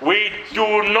 We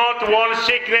do not want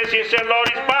sickness in St.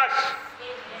 Lawrence Pass.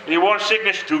 We want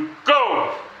sickness to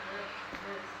go.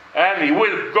 And it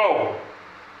will go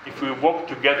if we walk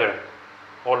together,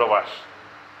 all of us.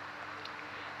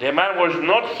 The man was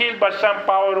not healed by some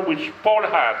power which Paul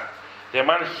had. The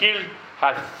man healed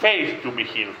had faith to be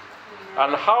healed.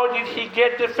 And how did he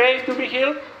get the faith to be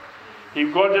healed?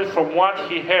 He got it from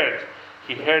what he heard.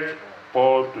 He heard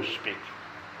Paul to speak.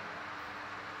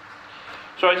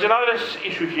 So it's another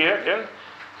issue here. Okay?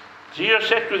 Jesus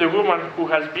said to the woman who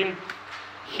has been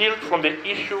healed from the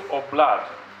issue of blood,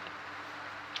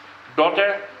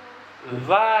 daughter,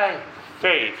 thy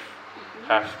faith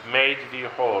has made thee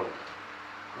whole.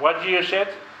 What Jesus said?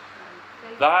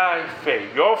 Thy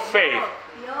faith, your faith.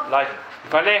 Like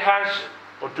if I lay hands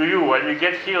onto you and you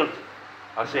get healed,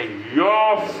 I'll say,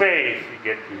 your faith will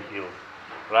get you healed.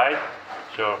 Right?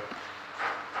 So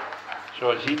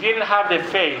if you didn't have the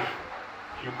faith,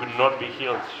 you could not be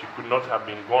healed. You could not have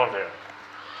been gone there.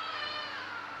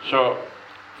 So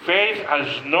faith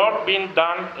has not been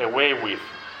done away with.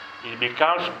 It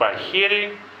becomes by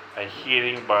hearing, and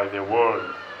hearing by the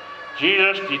word.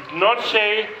 Jesus did not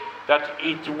say that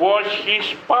it was his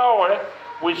power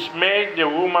which made the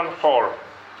woman whole.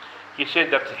 He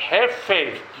said that her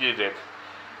faith did it.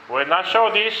 When I saw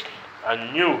this,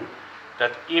 I knew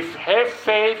that if her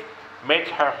faith made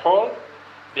her whole,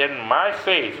 then my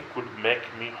faith could make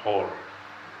me whole.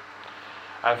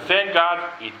 And thank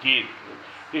God it did.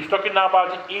 He's talking now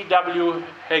about E.W.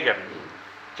 Hagen,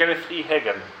 Kenneth E.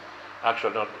 Hagen,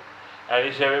 actually not. And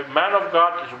he's a man of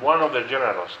God, he's one of the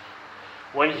generals.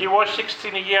 When he was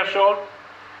 16 years old,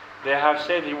 they have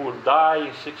said he would die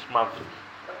in 6 months.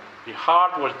 The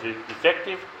heart was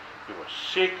defective, he was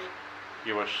sick,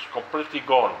 he was completely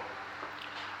gone.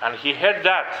 And he heard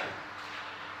that.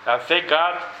 And thank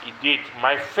God he did.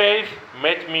 My faith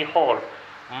made me whole.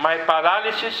 My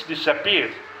paralysis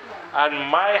disappeared. And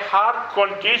my heart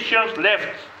conditions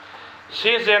left.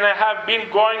 Since then I have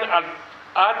been going at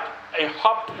a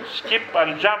hop, skip,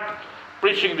 and jump,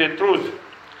 preaching the truth.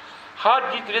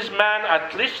 How did this man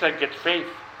at least get faith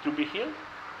to be healed?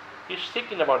 He's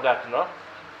thinking about that, no?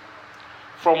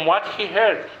 From what he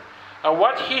heard. And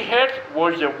what he heard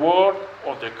was the word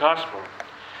of the gospel.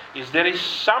 There is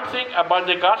something about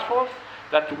the gospel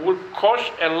that would cause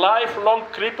a lifelong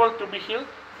cripple to be healed?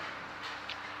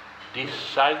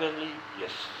 Decidedly,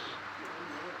 yes.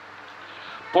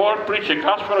 Paul preached the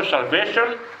gospel of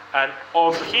salvation and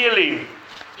of healing.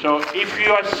 So if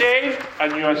you are saved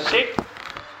and you are sick,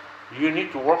 you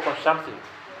need to work on something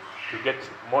to get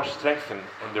more strengthened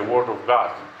on the word of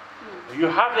God. You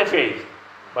have the faith,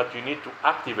 but you need to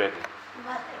activate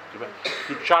it,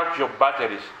 to charge your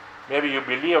batteries. Maybe you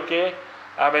believe, okay,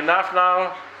 I'm enough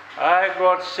now, I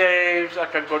got saved, I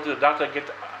can go to the doctor and get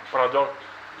Panadol.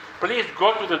 Please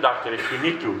go to the doctor if you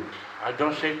need to. I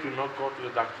don't say to not go to the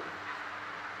doctor.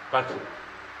 But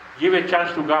give a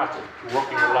chance to God to work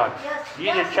in your life.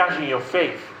 Give a chance in your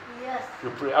faith. To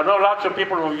pray. I know lots of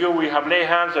people of you, we have laid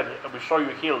hands and we saw you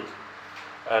healed.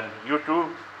 And you too,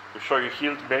 we saw you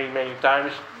healed many, many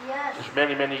times. Just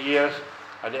many, many years.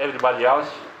 And everybody else,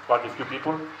 quite a few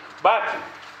people. But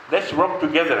let's work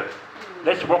together.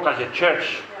 Let's work as a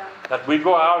church. That we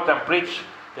go out and preach.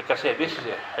 Like I say, this is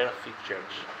a healthy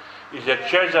church. It's a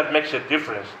church that makes a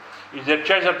difference. It's a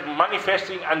church that's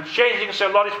manifesting and changing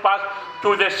St. Lawrence Pass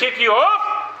to the city of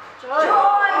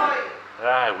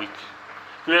joy. Weak.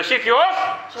 To the city of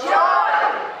joy.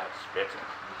 That's better.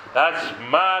 That's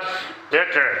much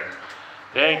better.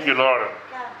 Thank you, Lord.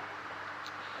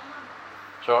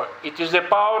 So it is the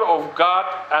power of God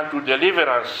unto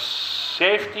deliverance,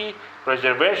 safety,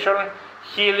 preservation,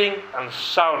 healing and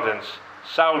soundness.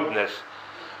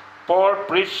 Paul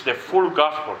preached the full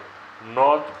gospel,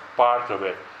 not part of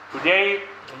it. Today,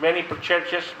 many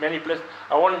churches, many places,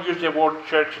 I won't use the word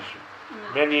churches,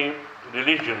 many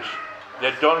religions,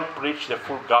 they don't preach the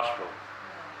full gospel.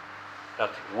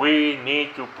 That we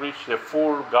need to preach the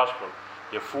full gospel,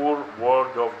 the full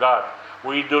word of God.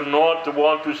 We do not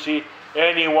want to see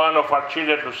any one of our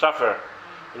children to suffer.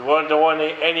 We don't want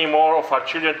any more of our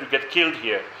children to get killed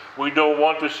here. We don't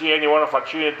want to see any one of our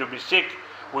children to be sick.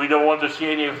 We don't want to see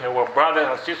any of our brothers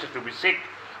and sisters to be sick.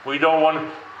 We don't want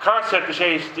cancer to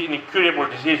say it's an incurable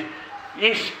disease.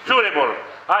 It's curable.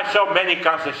 I saw many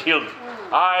cancers healed.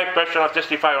 I personally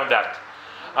testify on that.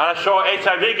 And I saw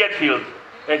HIV get healed.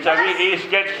 HIV is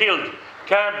get healed.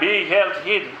 Can be healed.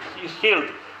 Is healed.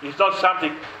 It's not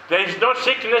something. There is no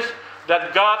sickness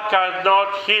that God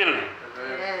cannot heal.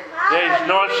 There is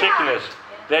no sickness.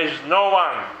 There is no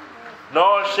one.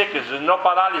 No sickness. There is no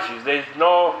paralysis. There is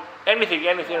no anything.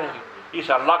 It's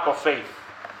a lack of faith.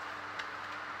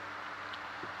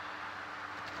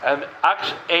 And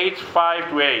Acts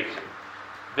 8:5-8.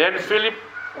 Then Philip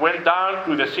went down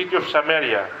to the city of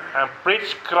Samaria and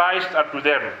preached Christ unto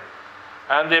them.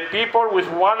 And the people with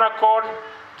one accord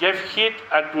gave heed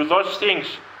unto those things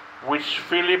which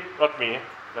Philip, not me,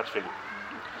 that's Philip,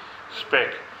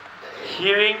 spake,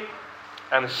 hearing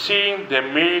and seeing the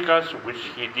miracles which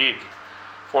he did.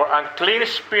 For unclean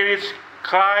spirits,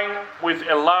 crying with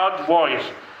a loud voice,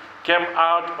 came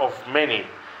out of many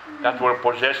that were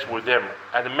possessed with them.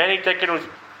 And many taken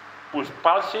with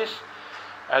palsies,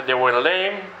 and they were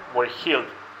lame, were healed.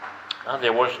 And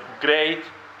there was great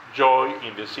joy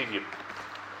in the city.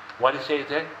 What is it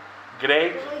there?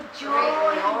 Great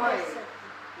Joy.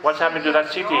 What's happened to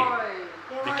that city?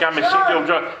 Become a city of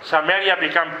joy. Samaria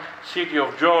become city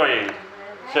of joy.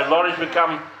 The Lord has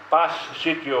become past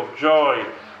city of joy.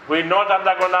 We're not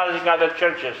antagonizing other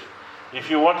churches. If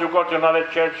you want to go to another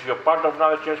church, if you're part of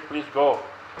another church, please go.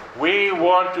 We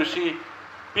want to see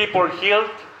people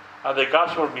healed and the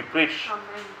gospel be preached.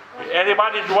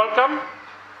 Everybody is welcome,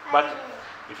 but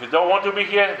if you don't want to be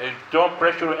here, don't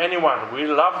pressure anyone. We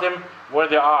love them where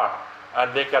they are,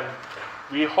 and they can.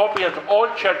 We hope that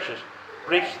all churches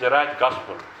preach the right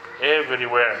gospel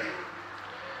everywhere.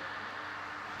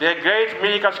 The great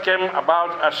miracles came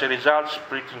about as a result of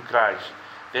preaching Christ.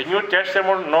 The New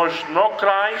Testament knows no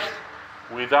Christ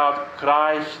without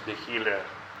Christ the healer.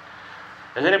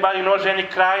 Does anybody knows any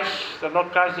Christ that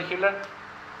not Christ the healer?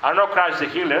 I know Christ the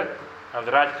healer and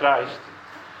the right Christ.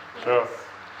 So,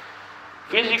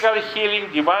 physical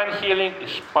healing, divine healing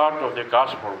is part of the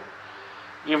gospel.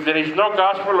 If there is no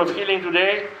gospel of healing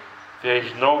today, there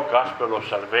is no gospel of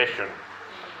salvation.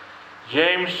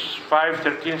 James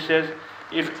 5:13 says,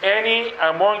 if any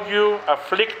among you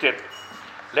afflicted,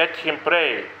 let him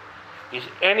pray. Is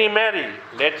any merry,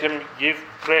 let him give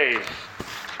praise.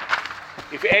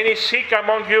 If any sick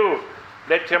among you,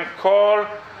 let him call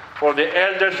for the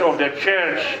elders of the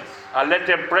church, and let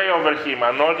them pray over him,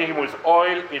 anointing him with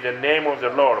oil in the name of the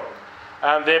Lord.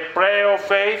 And the prayer of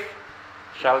faith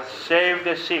shall save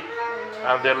the sick,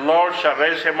 and the Lord shall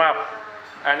raise him up.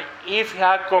 And if he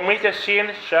hath committed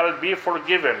sin, shall be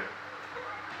forgiven.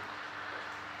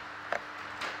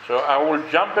 So I will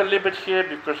jump a little bit here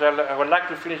because I would like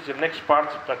to finish the next part,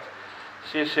 but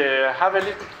since I have a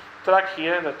little track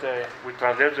here that we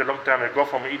translated a long time ago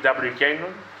from E.W. Kenyon,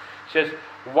 it says,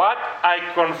 what I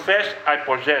confess I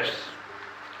possess.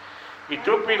 It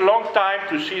took me a long time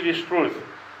to see this truth.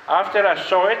 After I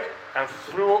saw it and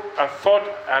thought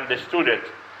and understood it,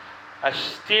 I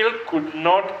still could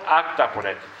not act upon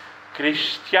it.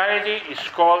 Christianity is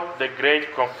called the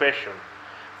Great Confession.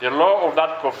 The law of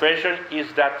that confession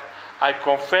is that I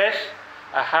confess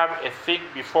I have a thing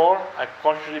before I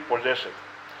consciously possess it.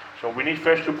 So we need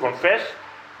first to confess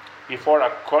before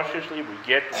consciously we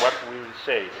get what we will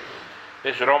say.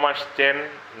 This is Romans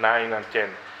 10:9 and 10.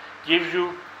 Gives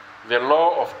you the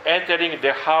law of entering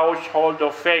the household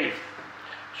of faith.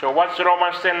 So what's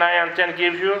Romans 10:9 and 10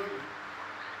 gives you?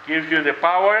 Gives you the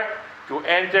power to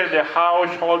enter the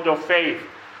household of faith.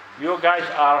 You guys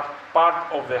are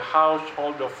part of the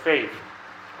household of faith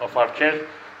of our Church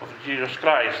of Jesus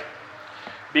Christ.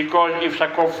 Because if I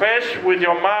confess with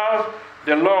your mouth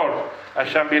the Lord, I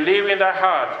shall believe in thy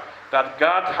heart that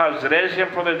God has raised him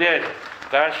from the dead,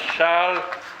 thou shalt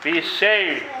be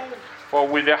saved. For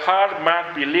with the heart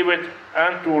man believeth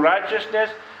unto righteousness,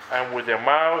 and with the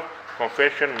mouth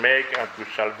confession make unto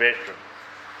salvation.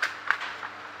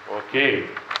 Okay.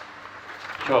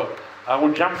 So I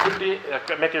will jump quickly,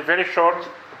 make it very short,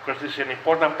 because this is an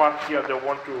important part here that I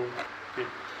want to...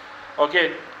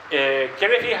 Okay,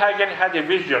 Kenneth E. Hagin had a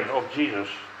vision of Jesus.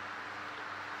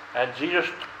 And Jesus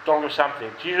told me something.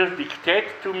 Jesus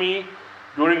dictated to me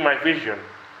during my vision,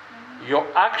 your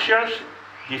actions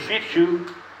defeat you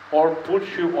or put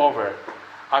you over.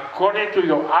 According to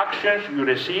your actions you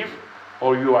receive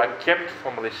or you are kept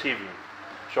from receiving.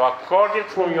 So according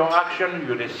to your action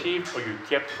you receive or you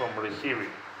kept from receiving.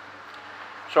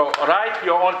 So write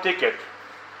your own ticket.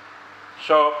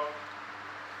 So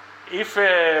if,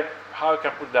 how I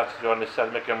can put that to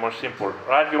understand, make it more simple.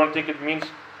 Write your own ticket means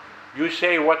you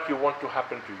say what you want to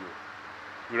happen to you.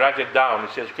 You write it down.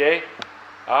 It says, okay,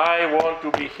 I want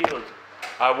to be healed.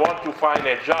 I want to find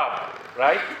a job,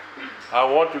 right? I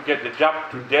want to get the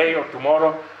job today or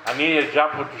tomorrow. I need a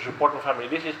job to support my family.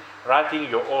 This is writing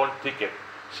your own ticket,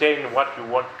 saying what you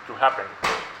want to happen.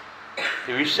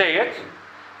 If you say it,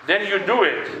 then you do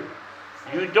it.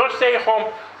 You don't stay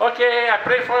home, okay, I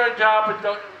pray for a job,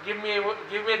 give me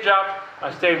a job,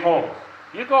 and stay home.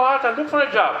 You go out and look for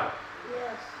a job.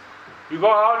 Yes. You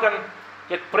go out and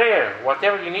get prayer,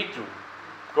 whatever you need to.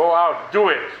 Go out, do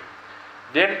it.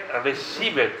 Then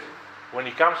receive it. When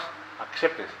it comes,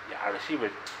 accept it. Yeah, I receive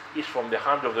it. It's from the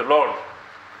hand of the Lord.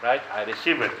 Right? I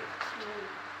receive it.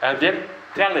 And then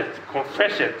tell it,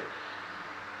 confess it.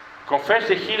 Confess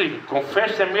the healing,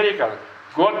 confess the miracle.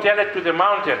 Go tell it to the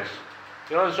mountains.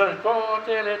 You know the song, go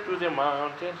tell it to the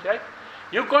mountains, right?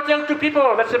 You go tell to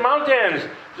people, that's the mountains,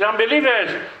 the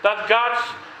unbelievers, that God's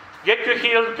get you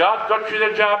healed, God got you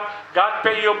the job, God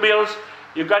pay your bills,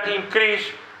 you got the increase,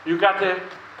 you got the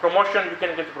promotion, you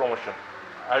can get the promotion.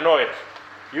 I know it.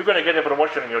 You're going to get a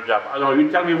promotion in your job. I don't know,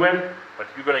 you tell me when, but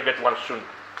you're going to get one soon.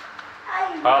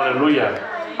 Hallelujah.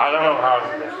 I don't know how.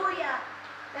 Hallelujah.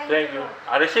 Thank you.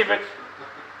 I receive it.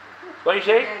 What do you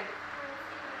say?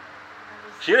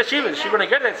 She received it. She's going to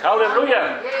get it.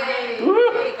 Hallelujah. Woo.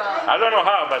 I don't know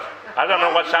how, but I don't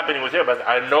know what's happening with her, but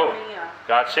I know.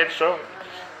 God said so.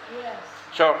 Yes.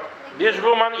 So, this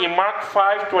woman in Mark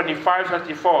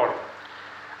 5:25-34,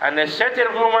 and a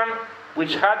certain woman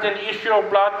which had an issue of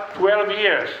blood 12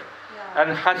 years,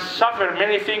 and had suffered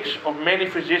many things of many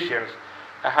physicians,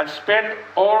 and had spent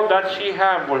all that she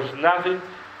had, was nothing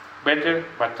better,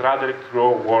 but rather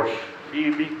grow worse. She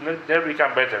never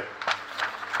become better.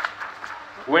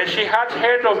 When she had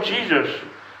heard of Jesus,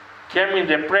 came in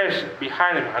the press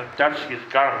behind him and touched his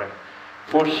garment.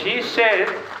 For she said,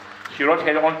 she wrote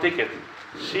her own ticket.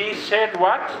 She said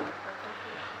what?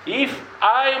 If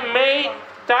I may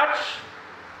touch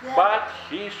but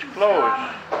his clothes.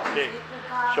 Okay.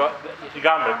 So it's a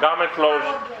garment clothes.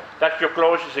 That's your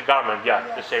clothes is a garment.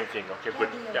 Yeah, the same thing. Okay, good.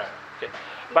 Yeah. Okay.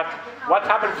 But what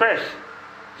happened first?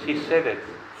 She said it.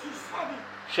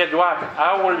 She said what?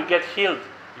 I will get healed.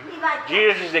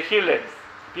 Jesus is the healer.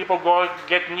 People go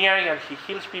get near and he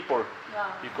heals people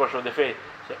because of the faith.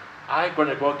 So, I'm going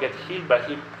to go get healed by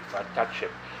him if I touch him.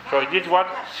 So he did what?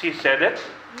 She said it.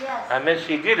 Yes. And then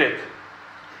she did it.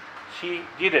 She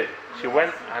did it. She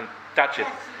went and touched it.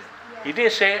 He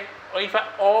didn't say, oh, if I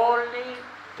only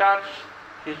touch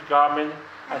his garment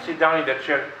and sit down in the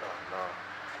chair.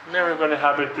 No. Never going to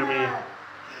happen to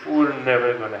me. Will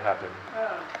never going to happen.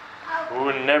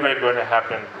 Will never going to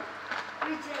happen.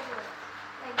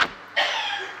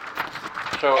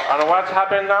 So, and what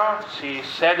happened now? She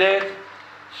said it,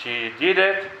 she did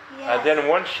it, and then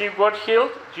once she got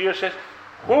healed, Jesus says,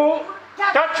 who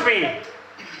touched me?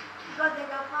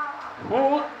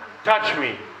 Who touched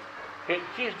me?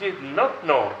 Jesus did not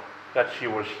know that she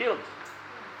was healed.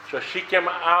 So she came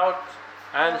out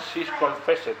and she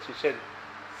confessed it. She said,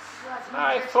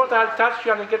 I thought I'd touch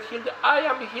you and get healed. I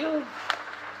am healed.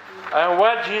 And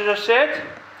what Jesus said?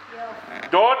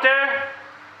 Daughter,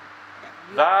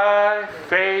 thy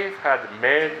faith had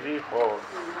made thee whole.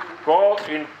 Go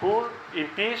in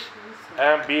peace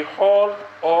and be whole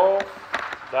of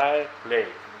thy plague.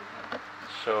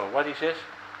 So what he says?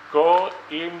 Go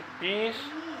in peace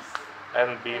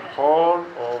and be whole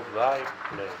of thy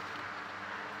plague.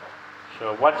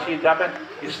 So what she happened?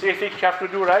 It's 3 things you have to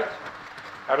do, right?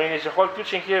 I mean, it's a whole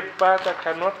teaching here, but I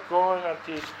cannot go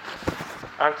until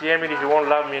Auntie Emily, you won't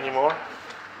love me anymore.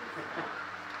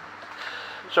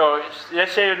 So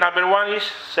let's say number 1 is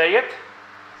say it.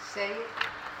 Say it.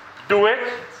 Do it.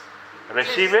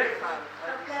 Receive it.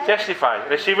 Okay. Testify.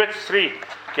 Receive it. 3.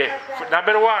 Okay.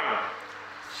 Number 1.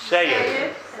 Say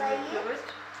it.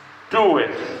 Do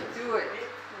it. Do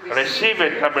it. Receive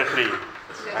it. Number 3.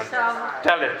 And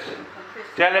tell it.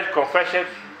 Tell it. Confess it.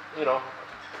 You know.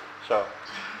 So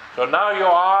now you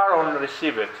are on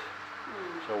receive it.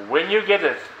 So when you get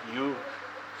it, you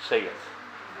say it.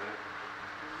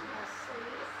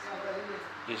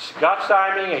 It's God's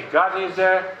timing and God is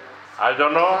there. I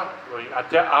don't know.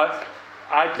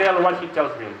 I tell what He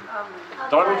tells me.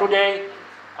 Told me today,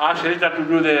 asked Rita to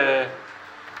do the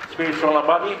spirit, soul, and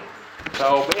body. So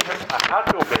I obeyed her. I had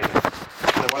to obey her.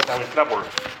 Otherwise I'm in trouble.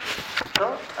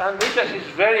 So, and Rita is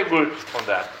very good on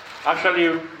that.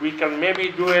 Actually, we can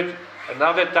maybe do it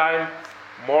another time,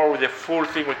 more with the full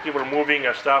thing with people moving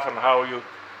and stuff and how you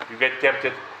get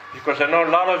tempted. Because I know a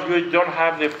lot of you don't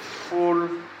have the full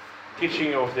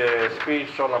teaching of the spirit,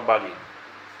 soul, and body.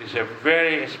 It's a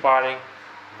very inspiring,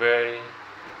 very,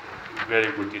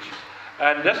 very good teaching.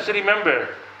 And let's remember,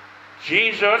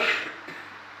 Jesus,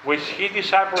 with his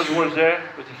disciples was there,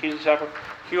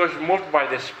 he was moved by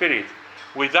the Spirit.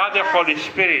 Without the Holy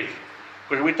Spirit,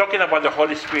 because we're talking about the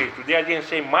Holy Spirit. Today I didn't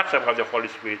say much about the Holy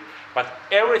Spirit, but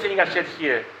everything I said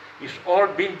here is all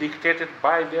being dictated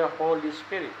by the Holy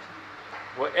Spirit.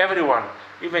 Well, everyone,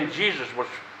 even Jesus was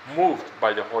moved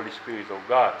by the Holy Spirit of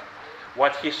God.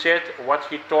 What he said, what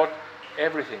he taught,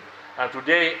 everything. And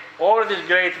today, all these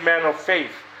great men of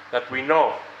faith that we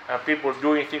know, and people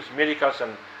doing things, miracles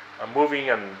and moving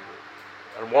and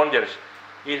wonders,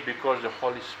 is because the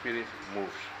Holy Spirit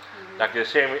moves. Mm-hmm. Like the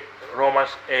same Romans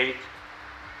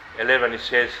 8:11, it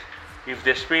says, if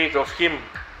the Spirit of him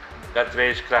that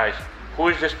raised Christ, who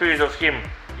is the Spirit of him?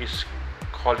 Is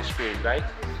Holy Spirit, right?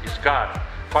 It's God.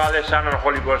 Father, Son, and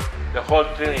Holy Ghost, the whole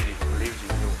Trinity lives in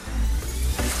you.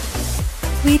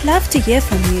 We'd love to hear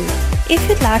from you. If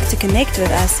you'd like to connect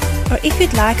with us, or if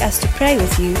you'd like us to pray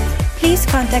with you, please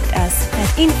contact us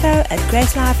at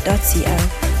info@gracelife.co.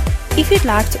 If you'd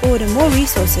like to order more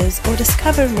resources or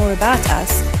discover more about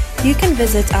us, you can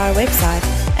visit our website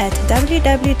at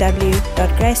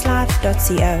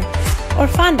www.gracelife.co or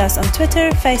find us on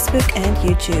Twitter, Facebook, and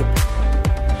YouTube.